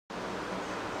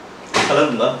Hello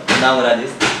நண்பா, நான்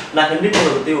ராஜேஷ். நான் ஹென்ரி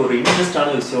ஃபோர்டை பற்றி ஒரு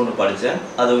இன்ட்ரெஸ்டான விஷயம் ஒன்று படித்தேன்.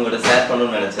 அது உங்கள்கிட்ட ஷேர்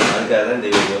பண்ணணும்னு நினச்சேன். அதுக்காக தான் இந்த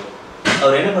வீடியோ.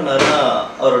 அவர் என்ன பண்ணாருன்னா,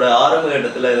 அவரோட ஆரம்ப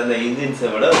கட்டத்தில் இருந்த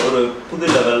இன்ஜின்ஸை விட ஒரு புது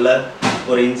லெவலில்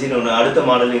ஒரு இன்ஜின் ஒன்று, அடுத்த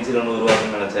மாடல் இன்ஜின் ஒன்று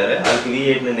உருவாக்கணும்னு நினச்சாரு. அதுக்கு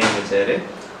V8ன்னு நேம் வச்சார்.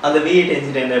 அந்த V8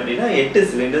 இன்ஜின் என்ன அப்படின்னா 8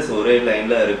 சிலிண்டர்ஸ் ஒரே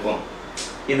லைனில் இருக்கும்.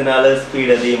 இதனால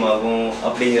ஸ்பீட் அதிகமாகும்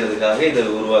அப்படிங்கிறதுக்காக இதை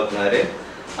உருவாக்குனார்.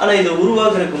 ஆனால் இதை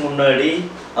உருவாக்குறதுக்கு முன்னாடி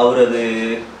அவர்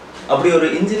அப்படி ஒரு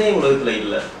இன்ஜினே உலகத்தில்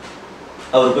இல்லை.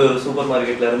 அவர் போய் ஒரு சூப்பர்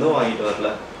மார்க்கெட்டில் இருந்தும் வாங்கிட்டு வரல.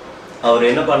 அவர்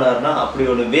என்ன பண்ணாருன்னா, அப்படி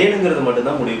ஒன்று வேணுங்கிறது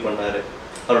மட்டும்தான் முடிவு பண்ணார்.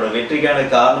 அவரோட வெற்றிக்கான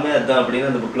காரணமே அதுதான் அப்படின்னு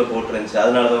அந்த புக்கில் போட்டுருந்துச்சு.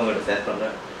 அதனால தான் உங்கள்கிட்ட ஷேர்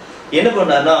பண்ணுறேன். என்ன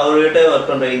பண்ணாருன்னா, அவர்கிட்ட ஒர்க்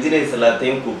பண்ணுற இன்ஜினியர்ஸ்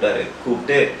எல்லாத்தையும்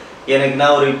கூப்பிட்டு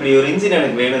நான் இப்படி ஒரு இன்ஜின்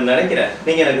எனக்கு வேணும்னு நினைக்கிறேன்,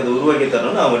 நீங்கள் எனக்கு அதை உருவாக்கி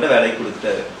தரணும்னு அவங்ககிட்ட வேலைக்கு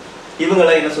கொடுத்துட்டாரு.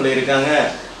 இவங்கெல்லாம் என்ன சொல்லியிருக்காங்க,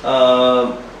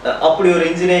 அப்படி ஒரு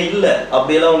இன்ஜினே இல்லை,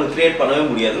 அப்படியெல்லாம் ஒன்று கிரியேட் பண்ணவே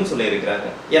முடியாதுன்னு சொல்லியிருக்கிறாங்க.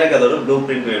 எனக்கு அதோட ப்ளூ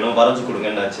பிரிண்ட் வேணும், வரைஞ்சி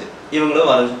கொடுங்கன்னாச்சு. இவங்களும்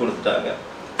வரைஞ்சி கொடுத்துட்டாங்க.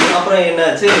 அப்புறம்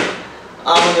என்னாச்சு,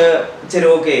 அவங்க சரி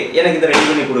ஓகே எனக்கு இதை ரெடி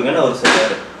பண்ணி கொடுங்கன்னு அவர்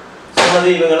சொன்னார். சொன்னது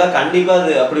இவங்கெல்லாம் கண்டிப்பாக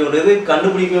அது அப்படி ஒரு இது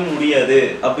கண்டுபிடிக்கவே முடியாது,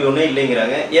 அப்படி ஒன்றும்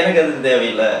இல்லைங்கிறாங்க. எனக்கு அது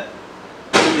தேவையில்லை,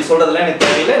 இப்படி சொல்கிறதுலாம் எனக்கு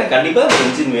தேவையில்லை, எனக்கு கண்டிப்பாக ஒரு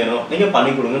இன்ஜின் வேணும், நீங்கள்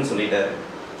பண்ணி கொடுங்கன்னு சொல்லிட்டாரு.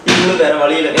 இவங்களும் வேறு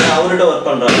வழி இல்லை, ஏன்னா அவர்கிட்ட ஒர்க்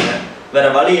பண்ணுறாங்க,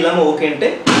 வேறு வழி இல்லாமல் ஓகேன்ட்டு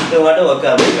இவங்கள்ட்ட ஒர்க்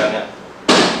ஆரம்பிக்கிறாங்க.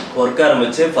 ஒர்க்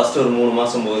ஆரம்பிச்சு ஃபர்ஸ்ட் ஒரு 3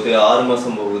 மாதம் போகுது, 6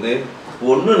 மாதம் போகுது,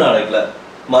 ஒன்றும் நடக்கல.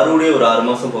 மறுபடியும் ஒரு 6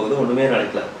 மாதம் போகுது, ஒன்றுமே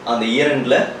நடக்கல. அந்த இயர்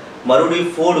எண்டில்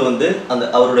மறுபடியும் ஃபோர்டு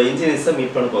அவரோட இன்ஜினியர்ஸை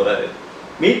மீட் பண்ண போகிறாரு.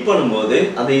 மீட் பண்ணும்போது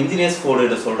அந்த இன்ஜினியர்ஸ்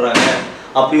ஃபோர்டு சொல்கிறாங்க,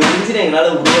 அப்படி ஒரு இன்ஜினை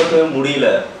எங்களால் உருவாக்கவே முடியல,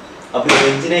 அப்படி ஒரு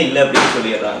இன்ஜினே இல்லை அப்படின்னு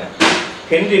சொல்லிடுறாங்க.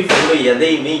 ஹென்ரி ஃபோர்டு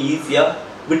எதையுமே ஈஸியாக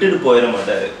விட்டுட்டு போயிட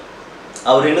மாட்டார்.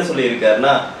 அவர் என்ன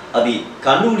சொல்லியிருக்காருன்னா, அது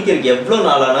கண்டுபிடிக்கிறதுக்கு எவ்வளோ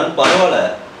நாளானாலும் பரவாயில்ல,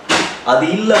 அது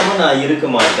இல்லாமல் நான் இருக்க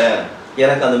மாட்டேன்,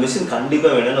 எனக்கு அந்த மிஷின்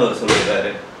கண்டிப்பாக வேணும்னு அவர் சொல்லியிருக்காரு.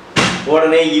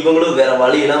 உடனே இவங்களும் வேற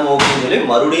வழி இல்லாமல் ஓகேன்னு சொல்லி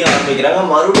மறுபடியும் ஆரம்பிக்கிறாங்க.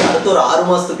 மறுபடியும் அடுத்த ஒரு 6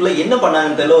 மாதத்துக்குள்ள என்ன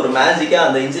பண்ணாங்கன்னு தெரியல, ஒரு மேஜிக்காக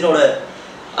அந்த இன்ஜினோட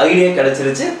ஐடியா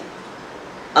கிடைச்சிருச்சு.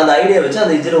 அந்த ஐடியா வச்சு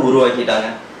அந்த இன்ஜினை உருவாக்கிட்டாங்க.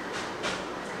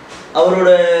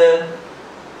 அவரோட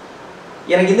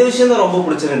எனக்கு இந்த விஷயம் தான் ரொம்ப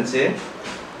பிடிச்சிருந்துச்சு.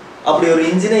 அப்படி ஒரு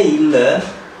இன்ஜினே இல்லை,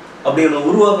 அப்படி ஒன்று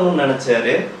உருவாக்கணும்னு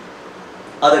நினச்சாரு,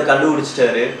 அதை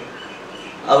கண்டுபிடிச்சிட்டாரு.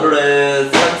 அவரோட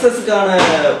சக்சஸுக்கான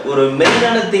ஒரு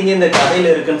மெயினான திங் இந்த கதையில்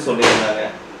இருக்குன்னு சொல்லியிருந்தாங்க.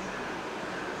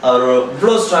 அவர்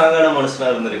இவ்வளோ ஸ்ட்ராங்கான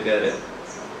மனுஷனாக இருந்திருக்காரு.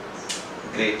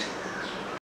 கிரேட்.